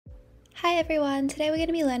Hi everyone, today we're going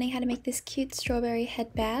to be learning how to make this cute strawberry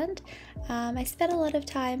headband. I spent a lot of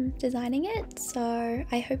time designing it, so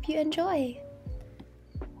I hope you enjoy.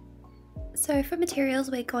 So for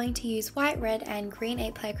materials we're going to use white, red and green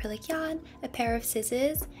 8-ply acrylic yarn, a pair of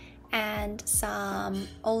scissors and some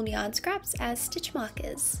old yarn scraps as stitch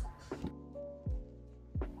markers.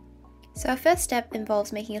 So our first step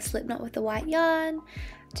involves making a slip knot with the white yarn.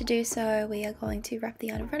 To do so, we are going to wrap the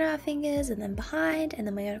yarn in front of our fingers and then behind, and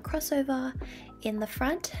then we're going to cross over in the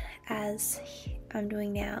front as I'm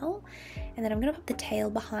doing now, and then I'm going to put the tail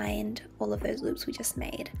behind all of those loops we just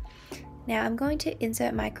made. Now I'm going to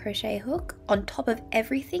insert my crochet hook on top of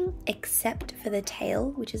everything except for the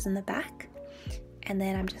tail, which is in the back, and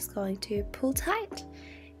then I'm just going to pull tight,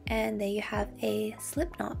 and there you have a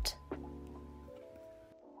slip knot.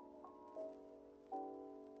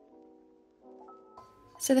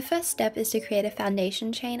 So the first step is to create a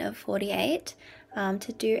foundation chain of 48.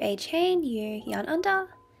 To do a chain, you yarn under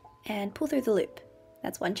and pull through the loop.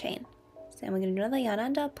 That's one chain. So then we're going to do another yarn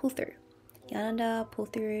under, pull through. Yarn under, pull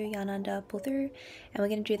through, yarn under, pull through. And we're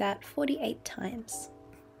going to do that 48 times.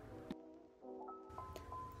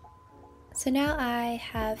 So now I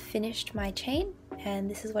have finished my chain and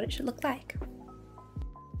this is what it should look like.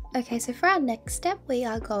 Okay, so for our next step, we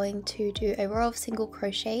are going to do a row of single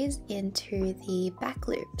crochets into the back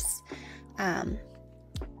loops,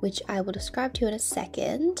 which I will describe to you in a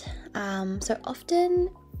second. So often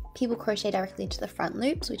people crochet directly into the front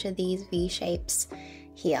loops, which are these V shapes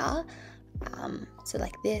here. So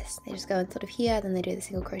like this, they just go in sort of here, then they do the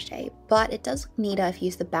single crochet. But it does look neater if you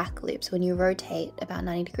use the back loop. So when you rotate about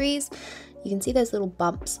 90 degrees, you can see those little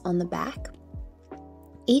bumps on the back.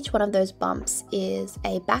 Each one of those bumps is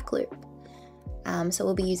a back loop, so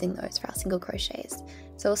we'll be using those for our single crochets.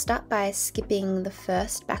 So we'll start by skipping the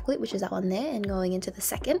first back loop, which is that one there, and going into the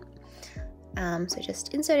second. So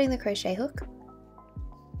just inserting the crochet hook,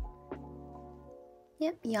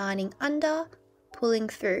 yarning under, pulling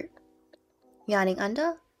through, yarning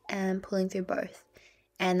under and pulling through both,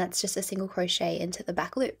 and that's just a single crochet into the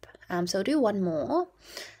back loop. So we'll do one more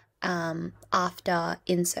after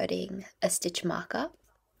inserting a stitch marker.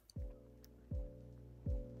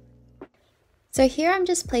 So here I'm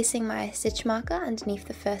just placing my stitch marker underneath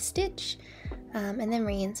the first stitch and then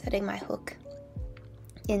reinserting my hook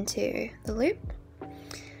into the loop,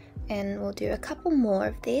 and we'll do a couple more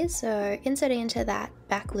of these. So inserting into that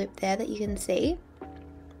back loop there that you can see,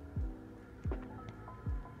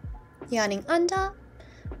 yarning under,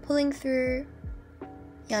 pulling through,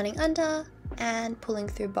 yarning under and pulling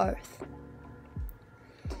through both,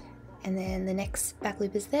 and then the next back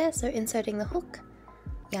loop is there, so inserting the hook,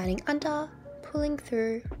 yarning under, pulling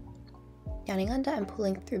through, yarning under and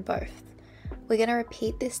pulling through both. We're going to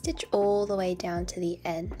repeat this stitch all the way down to the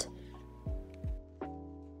end.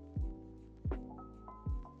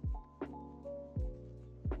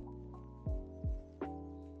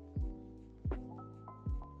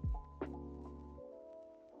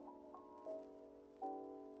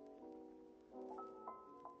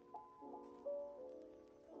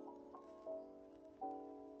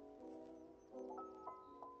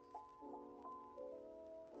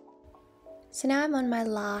 So now I'm on my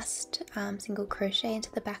last single crochet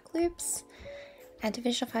into the back loops, and to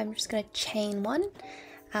finish off I'm just going to chain one.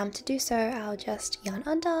 To do so I'll just yarn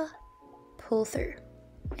under, pull through,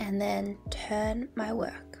 and then turn my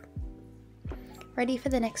work. Ready for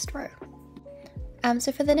the next row.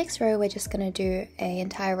 So for the next row we're just going to do an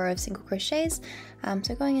entire row of single crochets.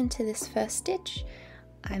 So going into this first stitch,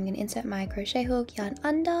 I'm going to insert my crochet hook, yarn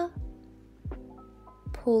under,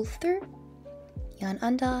 pull through, yarn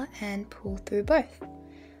under and pull through both.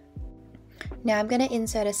 Now I'm going to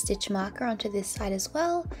insert a stitch marker onto this side as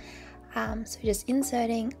well, so just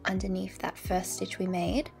inserting underneath that first stitch we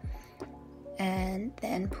made and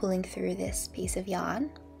then pulling through this piece of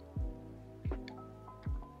yarn.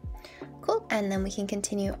 Cool, and then we can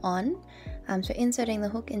continue on. So inserting the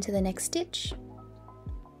hook into the next stitch,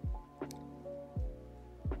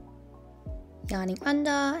 yarning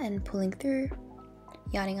under and pulling through,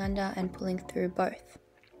 yarning under and pulling through both.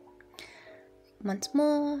 Once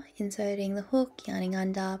more, inserting the hook, yarning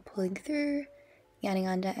under, pulling through, yarning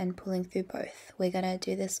under and pulling through both. We're going to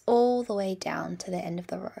do this all the way down to the end of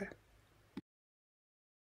the row.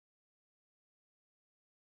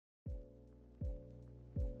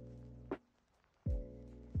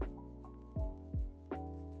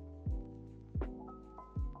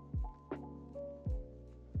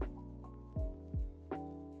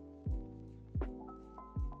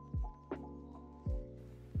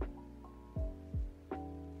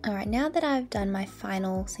 Alright, now that I've done my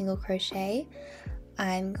final single crochet,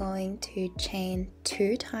 I'm going to chain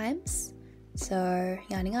 2 times. So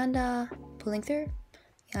yarning under, pulling through,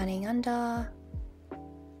 yarning under,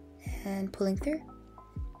 and pulling through.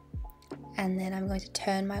 And then I'm going to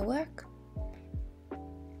turn my work.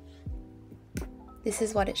 This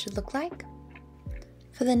is what it should look like.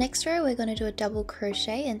 For the next row, we're going to do a double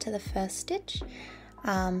crochet into the first stitch.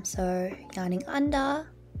 So yarning under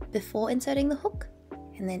before inserting the hook,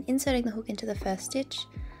 and then inserting the hook into the first stitch,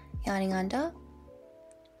 yarning under,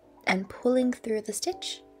 and pulling through the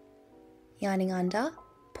stitch, yarning under,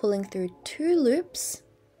 pulling through 2 loops,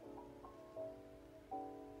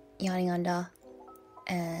 yarning under,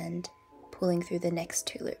 and pulling through the next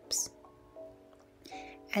 2 loops.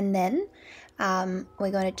 And then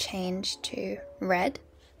we're going to change to red.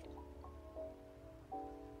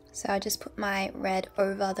 So I'll just put my red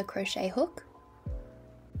over the crochet hook,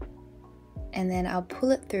 and then I'll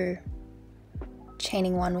pull it through,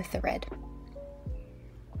 chaining 1 with the red.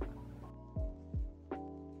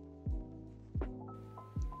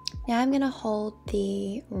 Now I'm going to hold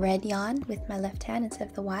the red yarn with my left hand instead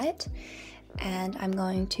of the white, and I'm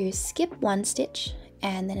going to skip 1 stitch,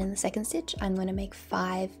 and then in the second stitch I'm going to make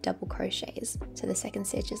 5 double crochets. So the second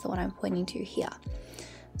stitch is the one I'm pointing to here.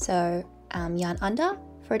 So yarn under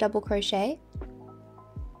for a double crochet,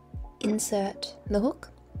 insert the hook,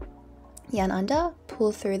 yarn under,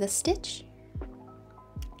 pull through the stitch,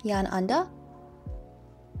 yarn under,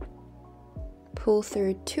 pull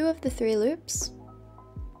through 2 of the 3 loops,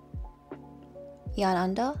 yarn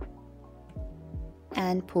under,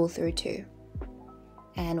 and pull through 2.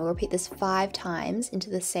 And we'll repeat this 5 times into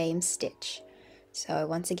the same stitch. So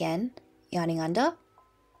once again, yarning under,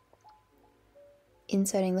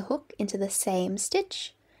 inserting the hook into the same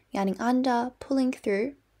stitch, yarning under, pulling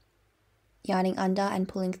through, yarning under and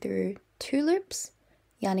pulling through 2 loops,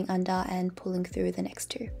 yarning under and pulling through the next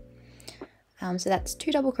 2. So that's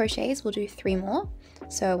 2 double crochets. We'll do 3 more.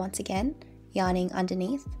 So once again, yarning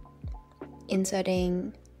underneath,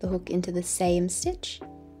 inserting the hook into the same stitch,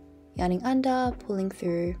 yarning under, pulling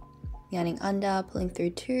through, yarning under, pulling through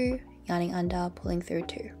 2, yarning under, pulling through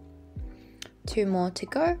 2. 2 more to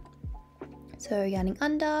go. So yarning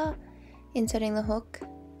under, inserting the hook,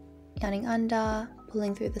 yarning under,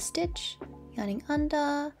 pulling through the stitch, yarning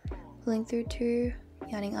under, pulling through 2,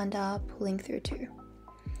 yarning under, pulling through 2.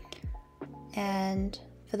 And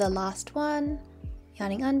for the last one,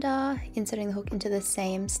 yarning under, inserting the hook into the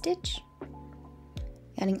same stitch,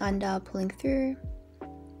 yarning under, pulling through,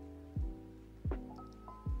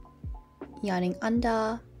 yarning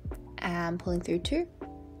under and pulling through 2,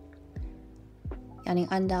 yarning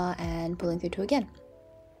under and pulling through 2 again.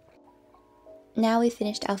 Now we've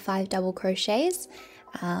finished our 5 double crochets.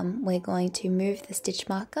 We're going to move the stitch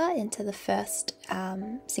marker into the first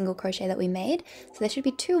single crochet that we made. So there should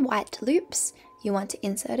be 2 white loops. You want to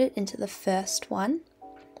insert it into the first one.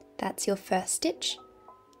 That's your first stitch.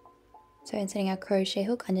 So inserting our crochet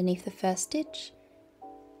hook underneath the first stitch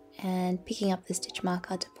and picking up the stitch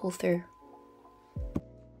marker to pull through.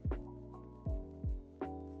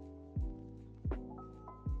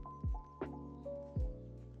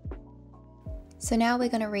 So now we're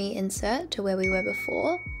going to reinsert to where we were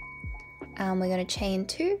before. We're going to chain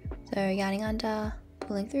 2, so yarning under,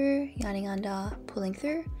 pulling through, yarning under, pulling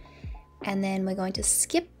through, and then we're going to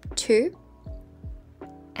skip 2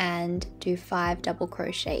 and do 5 double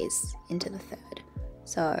crochets into the third.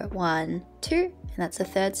 So 1, 2, and that's the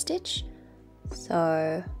third stitch.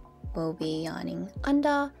 So we'll be yarning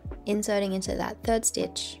under, inserting into that third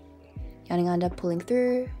stitch, yarning under, pulling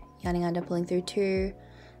through, yarning under, pulling through 2,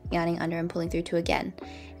 yarning under and pulling through 2 again,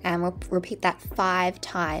 and we'll repeat that 5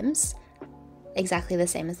 times, exactly the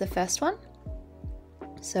same as the first one.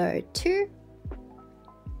 So 2,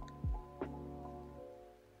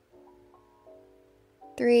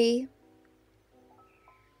 3,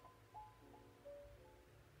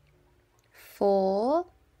 4,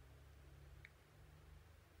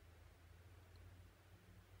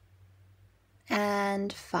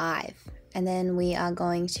 and 5, and then we are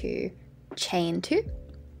going to chain 2.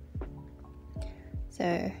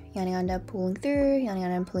 So yarning under, pulling through, yarning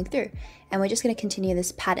under and pulling through. And we're just going to continue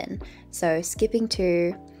this pattern. So skipping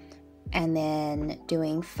 2 and then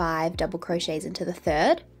doing 5 double crochets into the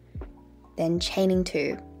third, then chaining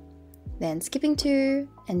 2, then skipping 2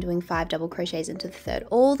 and doing 5 double crochets into the third,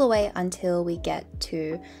 all the way until we get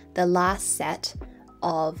to the last set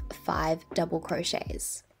of 5 double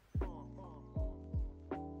crochets.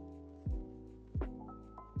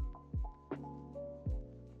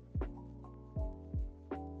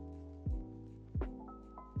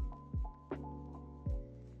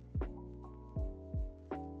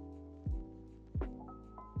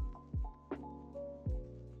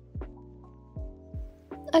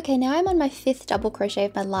 Okay, now I'm on my 5th double crochet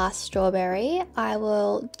of my last strawberry. I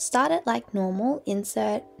will start it like normal,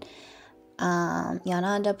 insert yarn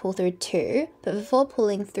under, pull through 2, but before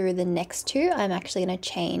pulling through the next 2, I'm actually going to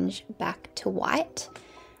change back to white.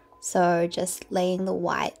 So just laying the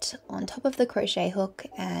white on top of the crochet hook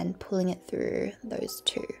and pulling it through those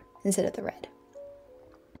 2 instead of the red.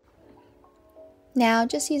 Now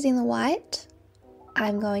just using the white,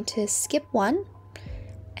 I'm going to skip 1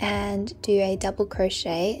 and do a double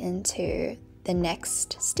crochet into the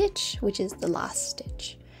next stitch, which is the last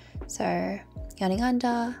stitch. So yarning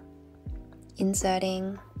under,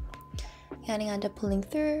 inserting, yarning under, pulling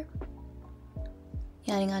through,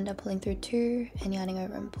 yarning under, pulling through 2, and yarning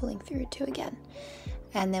over and pulling through 2 again.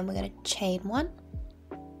 And then we're going to chain 1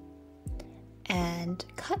 and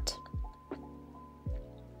cut.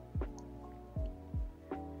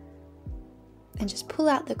 And just pull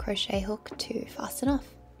out the crochet hook to fasten off.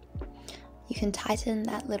 You can tighten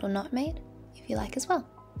that little knot made if you like as well.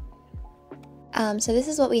 So this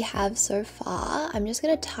is what we have so far. I'm just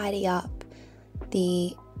going to tidy up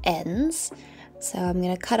the ends. So I'm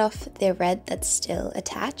going to cut off the red that's still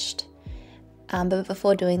attached. But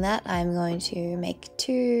before doing that, I'm going to make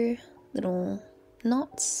 2 little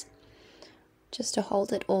knots just to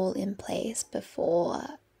hold it all in place before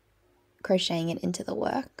crocheting it into the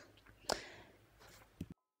work.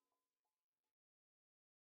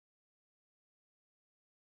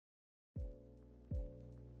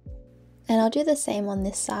 And I'll do the same on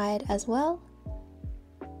this side as well.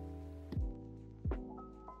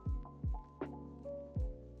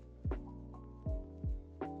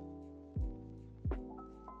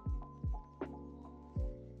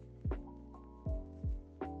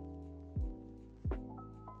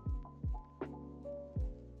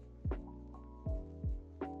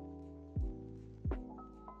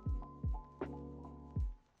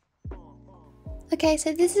 Okay,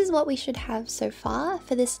 so this is what we should have so far.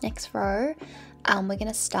 For this next row, we're going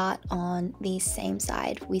to start on the same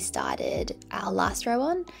side we started our last row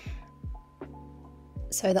on.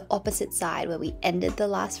 So the opposite side where we ended the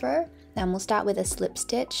last row. And we'll start with a slip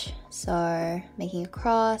stitch. So making a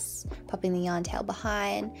cross, popping the yarn tail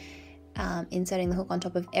behind, inserting the hook on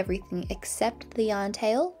top of everything except the yarn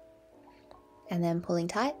tail, and then pulling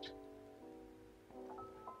tight.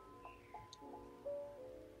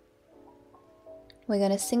 We're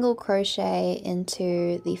going to single crochet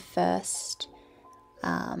into the first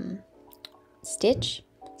stitch.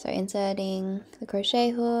 So inserting the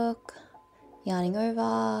crochet hook, yarning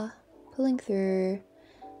over, pulling through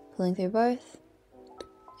both.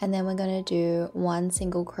 And then we're going to do 1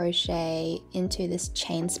 single crochet into this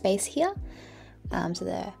chain space here. So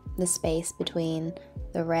the space between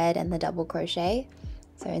the red and the double crochet.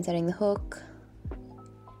 So inserting the hook,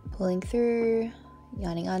 pulling through,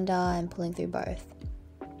 yarning under and pulling through both.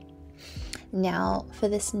 Now for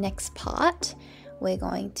this next part, we're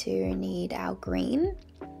going to need our green,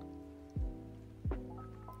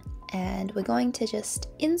 and we're going to just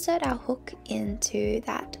insert our hook into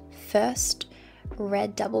that first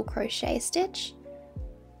red double crochet stitch,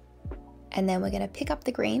 and then we're going to pick up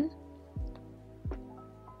the green,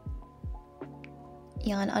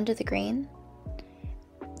 yarn under the green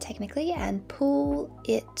technically, and pull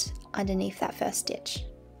it underneath that first stitch.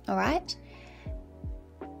 All right,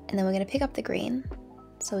 and then we're going to pick up the green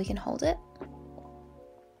so we can hold it.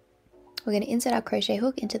 We're going to insert our crochet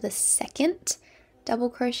hook into the second double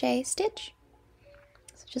crochet stitch,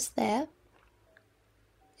 so just there,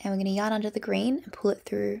 and we're going to yarn under the green and pull it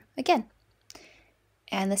through again.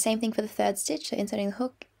 And the same thing for the third stitch, so inserting the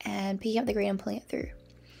hook and picking up the green and pulling it through.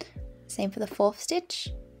 Same for the 4th stitch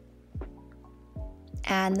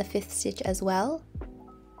and the 5th stitch as well.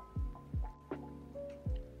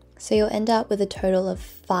 So you'll end up with a total of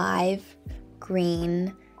 5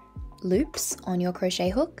 green loops on your crochet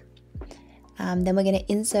hook. Then we're going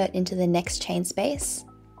to insert into the next chain space,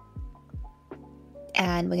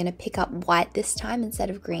 and we're going to pick up white this time instead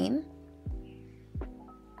of green.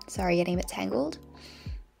 Sorry, getting a bit tangled.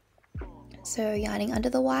 So yarning under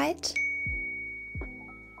the white,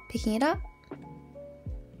 picking it up,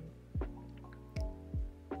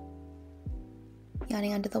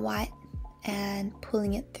 yarning under the white and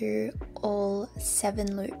pulling it through all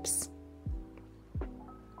 7 loops,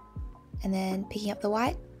 and then picking up the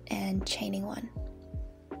white and chaining 1.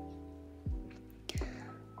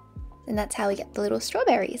 And that's how we get the little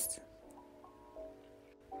strawberries.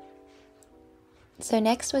 So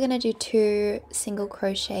next we're going to do 2 single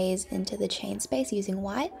crochets into the chain space using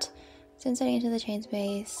white. So inserting into the chain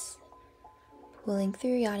space, pulling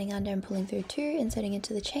through, yarning under and pulling through 2, inserting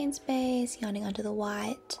into the chain space, yarning under the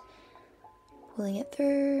white, pulling it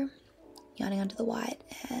through, yarning under the white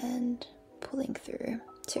and pulling through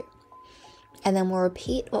 2. And then we'll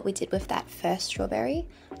repeat what we did with that first strawberry.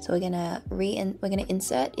 So we're gonna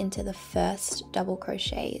insert into the first double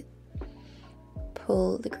crochet,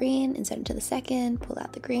 pull the green, insert into the second, pull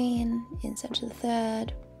out the green, insert into the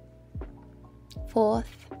third,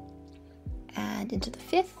 fourth, and into the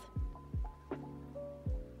fifth,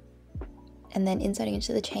 and then inserting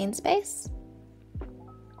into the chain space,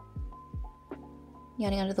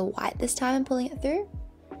 yarning under the white this time and pulling it through,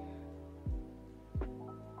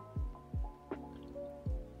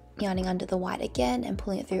 yarning under the white again and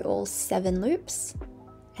pulling it through all 7 loops,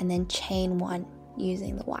 and then chain 1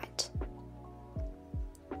 using the white.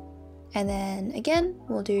 And then again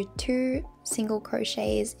we'll do 2 single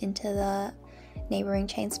crochets into the neighboring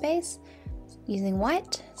chain space using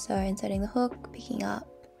white, so inserting the hook, picking up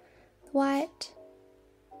the white,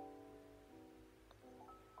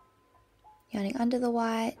 yarning under the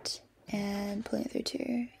white and pulling it through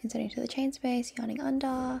 2, inserting to the chain space, yarning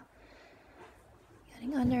under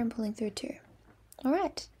and pulling through 2.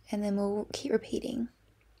 Alright, and then we'll keep repeating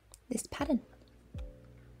this pattern.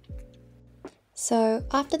 So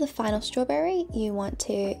after the final strawberry, you want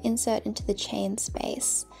to insert into the chain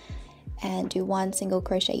space and do 1 single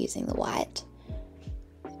crochet using the white,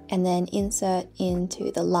 and then insert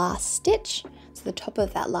into the last stitch, so the top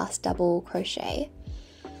of that last double crochet,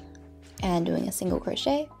 and doing a single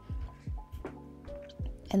crochet,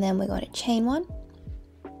 and then we're going to chain 1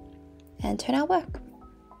 and turn our work.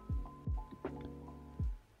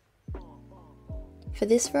 For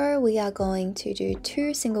this row we are going to do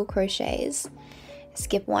 2 single crochets,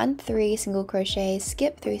 skip 1, 3 single crochets,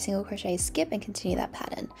 skip 3 single crochets, skip, and continue that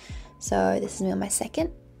pattern. So this is me on my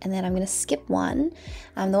second, and then I'm going to skip 1.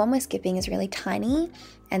 The one we're skipping is really tiny,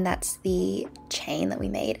 and that's the chain that we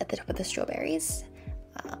made at the top of the strawberries.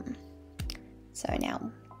 So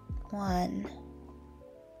now 1,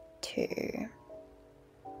 2,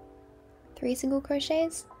 3 single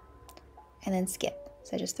crochets, and then skip.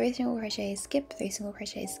 So just 3 single crochets, skip, 3 single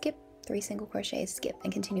crochets, skip, 3 single crochets, skip,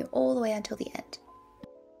 and continue all the way until the end.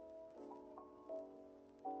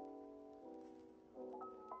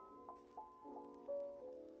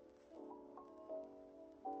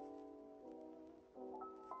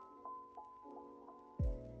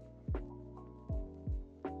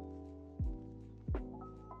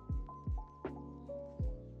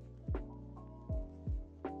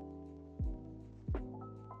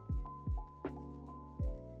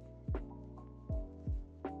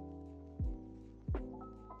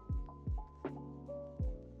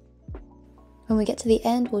 When we get to the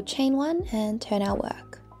end, we'll chain 1 and turn our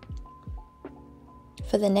work.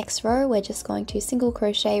 For the next row, we're just going to single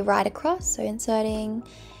crochet right across, so inserting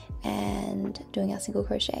and doing our single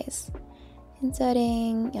crochets.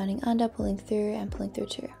 Inserting, yarning under, pulling through, and pulling through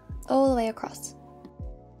 2, all the way across.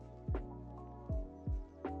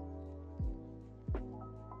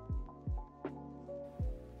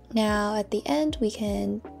 Now at the end, we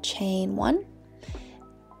can chain 1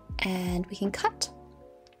 and we can cut.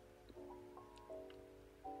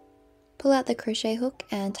 Pull out the crochet hook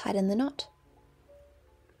and tighten the knot.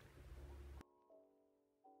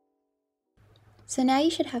 So now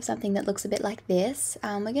you should have something that looks a bit like this.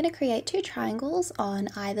 We're going to create 2 triangles on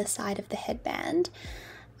either side of the headband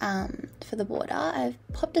for the border. I've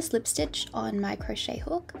popped a slip stitch on my crochet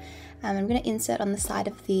hook. I'm going to insert on the side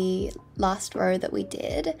of the last row that we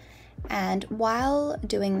did, and while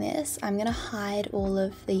doing this I'm going to hide all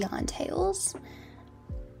of the yarn tails.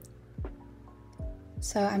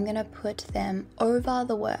 So I'm going to put them over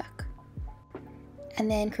the work, and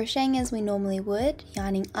then crocheting as we normally would,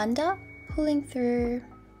 yarning under, pulling through,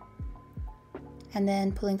 and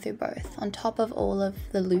then pulling through both on top of all of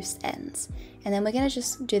the loose ends. And then we're going to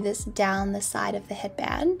just do this down the side of the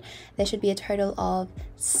headband. There should be a total of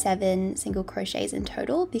 7 single crochets in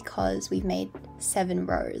total because we've made 7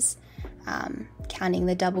 rows, counting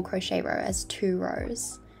the double crochet row as 2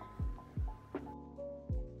 rows.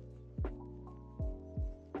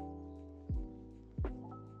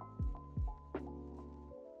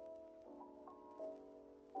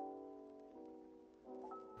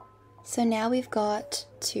 So now we've got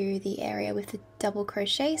to the area with the double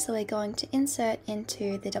crochet, so we're going to insert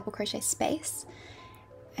into the double crochet space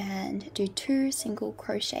and do 2 single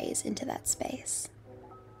crochets into that space.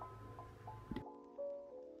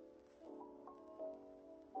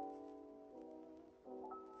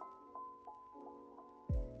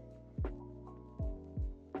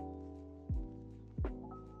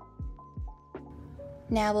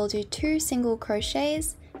 Now we'll do 2 single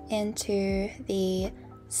crochets into the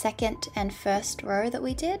second and first row that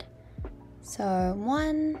we did. So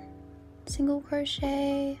 1 single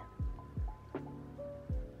crochet,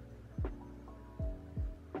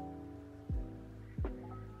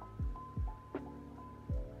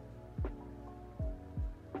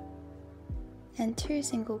 and 2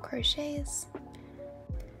 single crochets,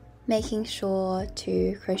 making sure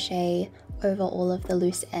to crochet over all of the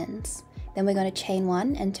loose ends. Then we're going to chain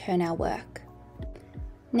 1 and turn our work.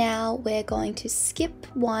 Now we're going to skip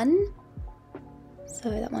 1, so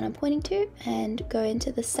that one I'm pointing to, and go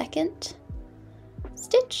into the second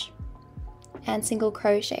stitch and single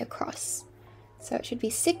crochet across. So it should be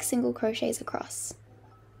 6 single crochets across.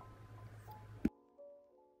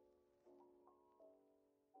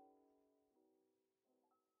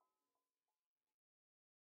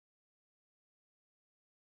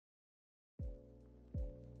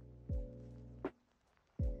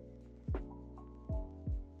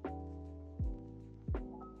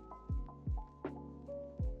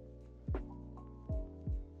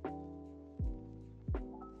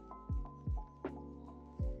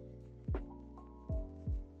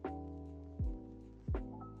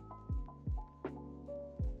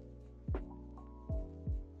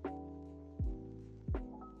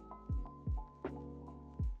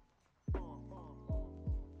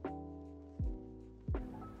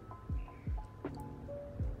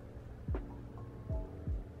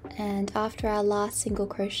 And after our last single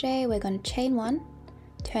crochet, we're going to chain 1,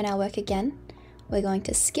 turn our work again, we're going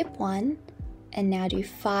to skip 1 and now do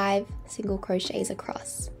 5 single crochets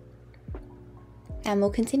across. And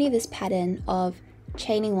we'll continue this pattern of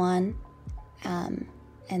chaining 1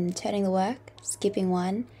 and turning the work, skipping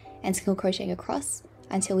 1 and single crocheting across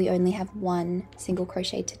until we only have 1 single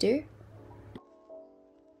crochet to do.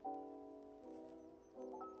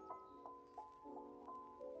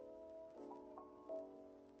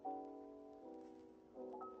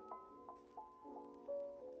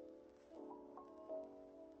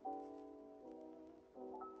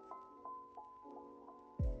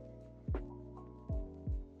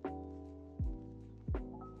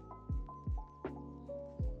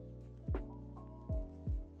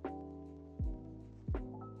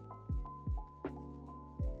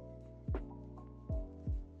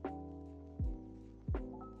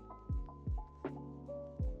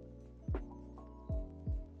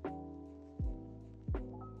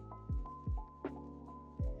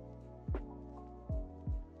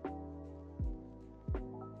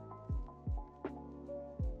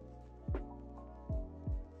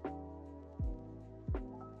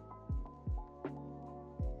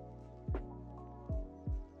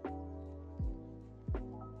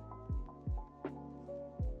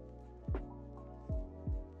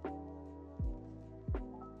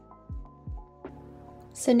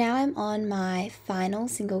 So now I'm on my final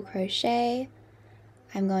single crochet.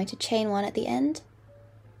 I'm going to chain 1 at the end,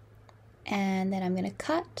 and then I'm going to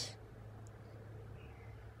cut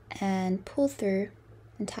and pull through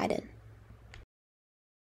and tighten.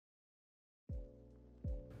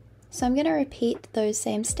 So I'm going to repeat those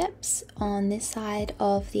same steps on this side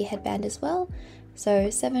of the headband as well.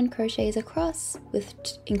 So 7 crochets across, with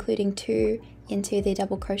including 2 into the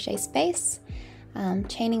double crochet space.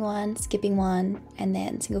 Chaining 1, skipping 1, and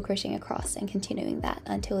then single crocheting across, and continuing that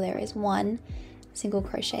until there is 1 single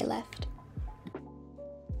crochet left.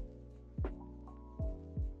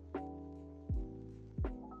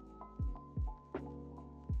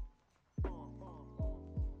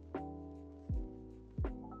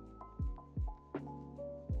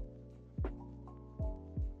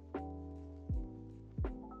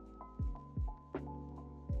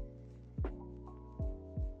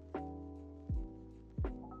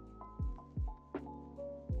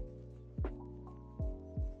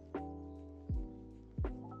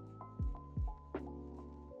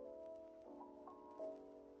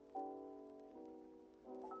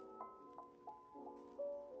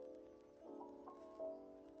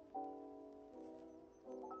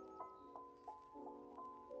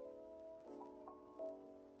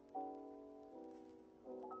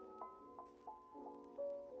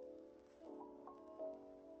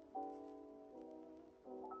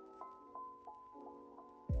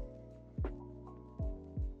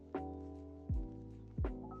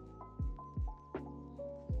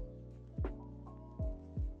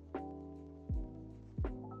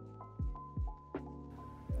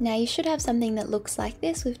 Now you should have something that looks like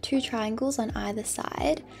this with 2 triangles on either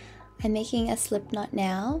side. I'm making a slip knot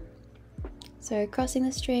now. So crossing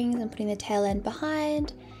the strings and putting the tail end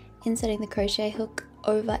behind, inserting the crochet hook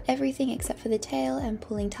over everything except for the tail and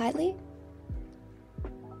pulling tightly.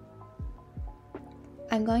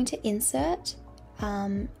 I'm going to insert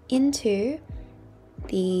into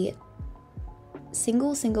the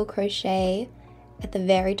single crochet at the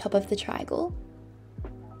very top of the triangle.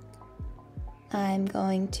 I'm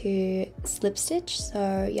going to slip stitch,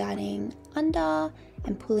 so yarning under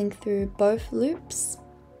and pulling through both loops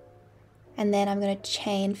and then I'm going to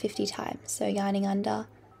chain 50 times. So yarning under,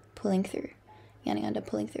 pulling through, yarning under,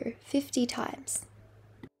 pulling through 50 times.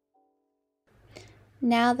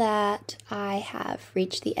 Now that I have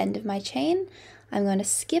reached the end of my chain, I'm going to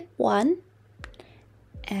skip one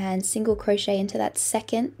and single crochet into that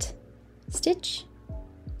second stitch.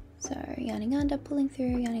 So yarning under, pulling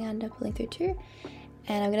through, yarning under, pulling through 2,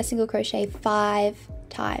 and I'm going to single crochet 5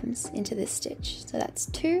 times into this stitch. So that's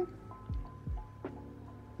 2,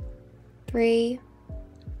 3,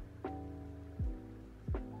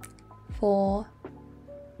 4,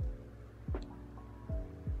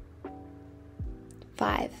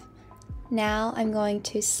 5. Now I'm going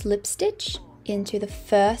to slip stitch into the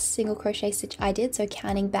first single crochet stitch I did, so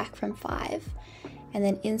counting back from 5, and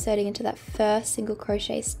then inserting into that first single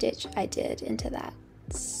crochet stitch I did into that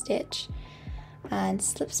stitch, and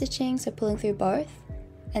slip stitching, so pulling through both.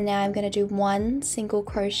 And now I'm going to do 1 single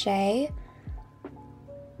crochet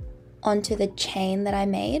onto the chain that I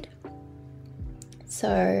made,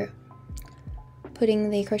 so putting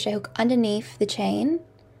the crochet hook underneath the chain,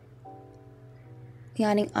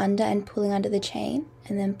 yarning under and pulling under the chain,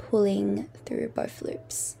 and then pulling through both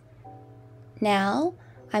loops. Now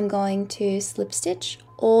I'm going to slip stitch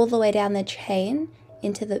all the way down the chain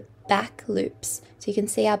into the back loops. So you can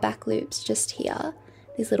see our back loops just here,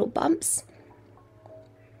 these little bumps.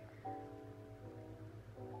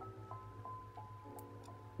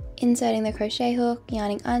 Inserting the crochet hook,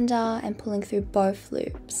 yarning under and pulling through both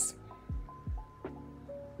loops.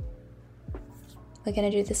 We're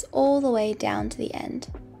going to do this all the way down to the end.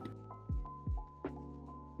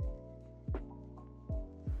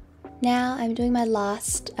 Now I'm doing my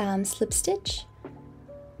last slip stitch.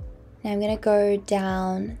 Now I'm going to go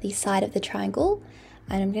down the side of the triangle,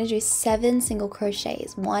 and I'm going to do 7 single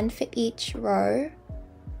crochets, 1 for each row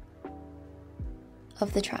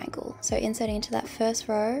of the triangle. So inserting into that first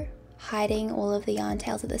row, hiding all of the yarn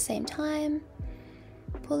tails at the same time,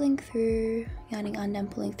 pulling through, yarning under and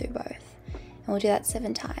pulling through both. And we'll do that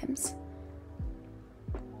 7 times.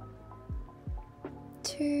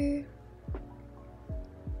 2.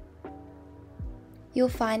 You'll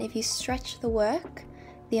find if you stretch the work,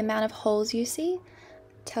 the amount of holes you see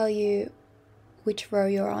tell you which row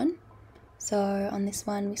you're on. So on this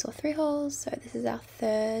one we saw 3 holes, so this is our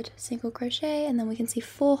 3rd single crochet, and then we can see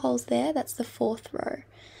 4 holes there, that's the 4th row.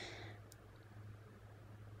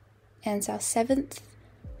 And so our 7th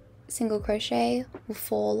single crochet will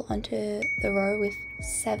fall onto the row with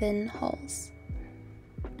 7 holes.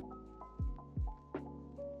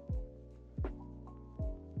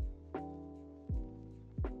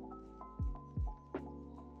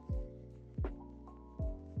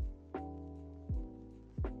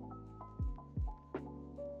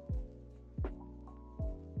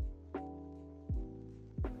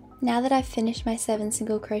 Now that I've finished my 7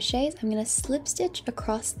 single crochets, I'm going to slip stitch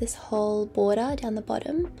across this whole border down the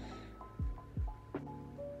bottom.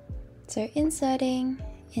 So inserting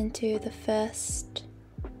into the first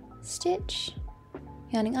stitch,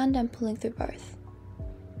 yarning under and pulling through both.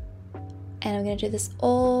 And I'm going to do this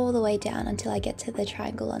all the way down until I get to the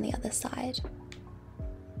triangle on the other side.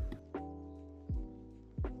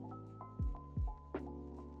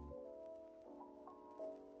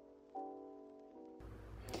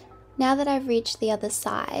 Now that I've reached the other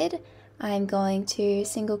side, I'm going to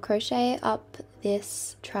single crochet up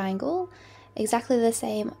this triangle, exactly the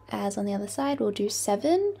same as on the other side. We'll do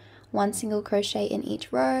 7, 1 single crochet in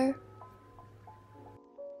each row.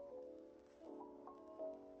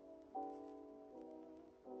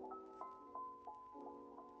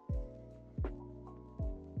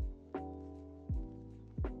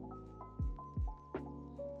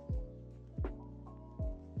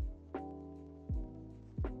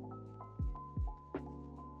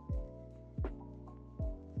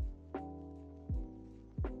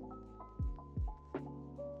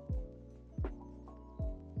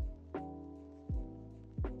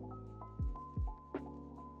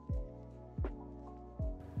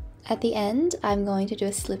 At the end, I'm going to do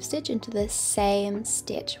a slip stitch into the same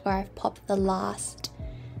stitch where I've popped the last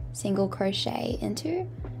single crochet into.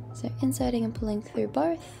 So inserting and pulling through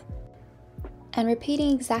both. And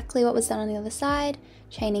repeating exactly what was done on the other side,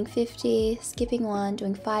 chaining 50, skipping 1,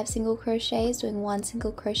 doing 5 single crochets, doing 1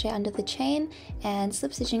 single crochet under the chain, and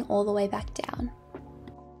slip stitching all the way back down.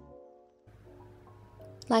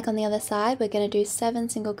 Like on the other side, we're going to do 7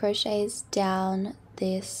 single crochets down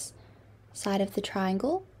this side of the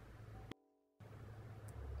triangle.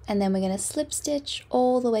 And then we're going to slip stitch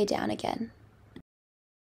all the way down again.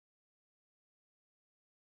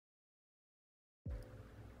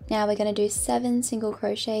 Now we're going to do 7 single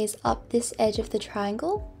crochets up this edge of the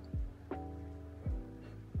triangle.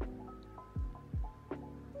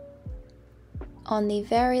 on the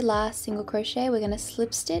very last single crochet, we're going to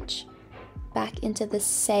slip stitch back into the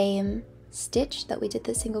same stitch that we did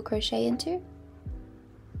the single crochet into.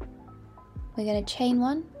 We're going to chain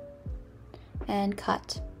one and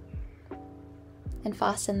cut and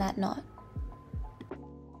fasten that knot.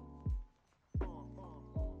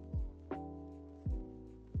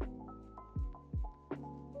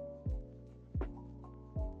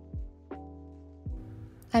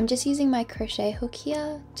 I'm just using my crochet hook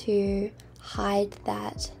here to hide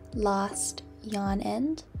that last yarn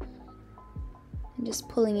end and just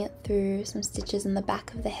pulling it through some stitches in the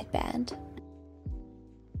back of the headband.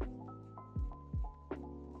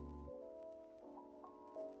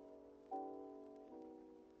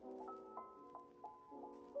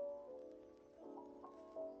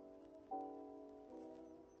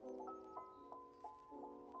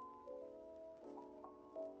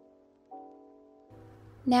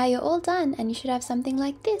 Now you're all done and you should have something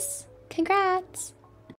like this. Congrats!